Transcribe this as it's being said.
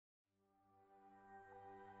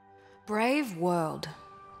Brave world,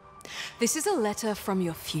 this is a letter from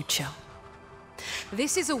your future.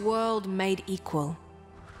 This is a world made equal.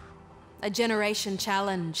 A generation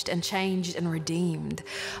challenged and changed and redeemed.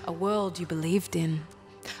 A world you believed in.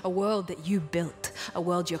 A world that you built. A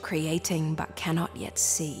world you're creating but cannot yet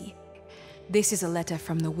see. This is a letter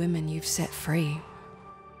from the women you've set free.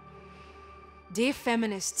 Dear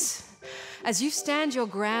feminists, as you stand your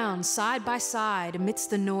ground side by side amidst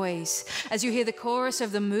the noise, as you hear the chorus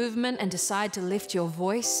of the movement and decide to lift your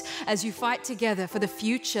voice, as you fight together for the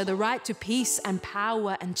future, the right to peace and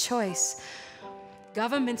power and choice,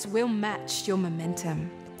 governments will match your momentum.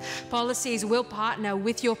 Policies will partner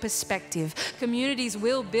with your perspective. Communities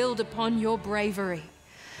will build upon your bravery.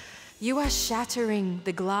 You are shattering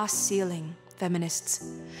the glass ceiling, feminists,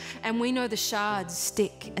 and we know the shards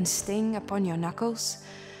stick and sting upon your knuckles,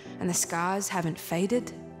 and the scars haven't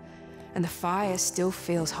faded, and the fire still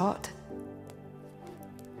feels hot.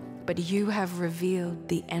 But you have revealed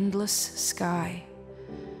the endless sky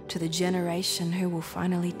to the generation who will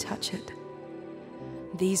finally touch it.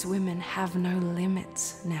 These women have no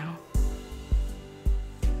limits now.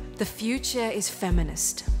 The future is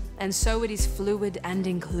feminist, and so it is fluid and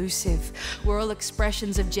inclusive, where all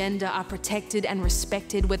expressions of gender are protected and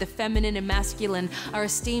respected, where the feminine and masculine are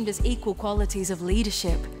esteemed as equal qualities of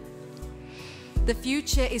leadership. The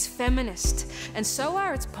future is feminist, and so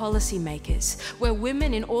are its policymakers, where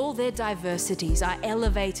women in all their diversities are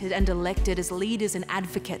elevated and elected as leaders and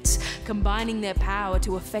advocates, combining their power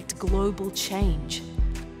to effect global change.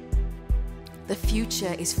 The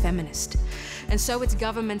future is feminist, and so its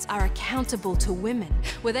governments are accountable to women,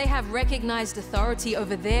 where they have recognized authority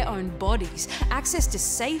over their own bodies, access to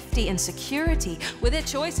safety and security, where their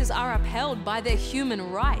choices are upheld by their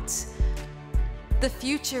human rights. The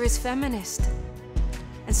future is feminist,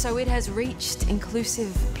 and so it has reached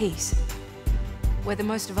inclusive peace, where the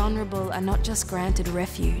most vulnerable are not just granted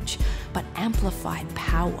refuge, but amplified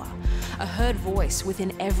power, a heard voice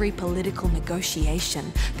within every political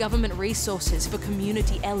negotiation, government resources for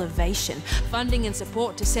community elevation, funding and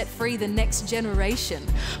support to set free the next generation,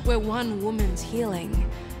 where one woman's healing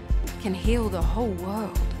can heal the whole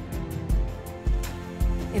world.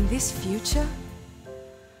 In this future,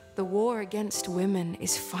 the war against women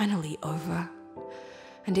is finally over,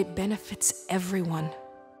 and it benefits everyone.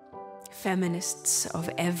 Feminists of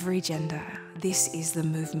every gender, this is the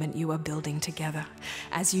movement you are building together.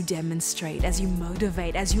 As you demonstrate, as you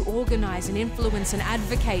motivate, as you organize and influence and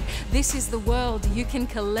advocate, this is the world you can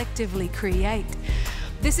collectively create.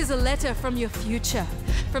 This is a letter from your future,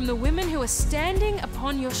 from the women who are standing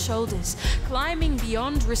upon your shoulders, climbing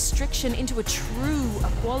beyond restriction into a true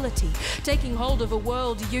equality, taking hold of a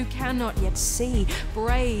world you cannot yet see.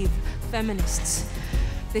 Brave feminists.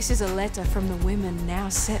 This is a letter from the women now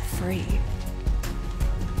set free.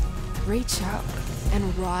 Reach up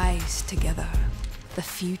and rise together. The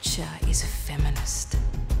future is feminist,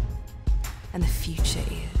 and the future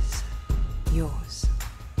is yours.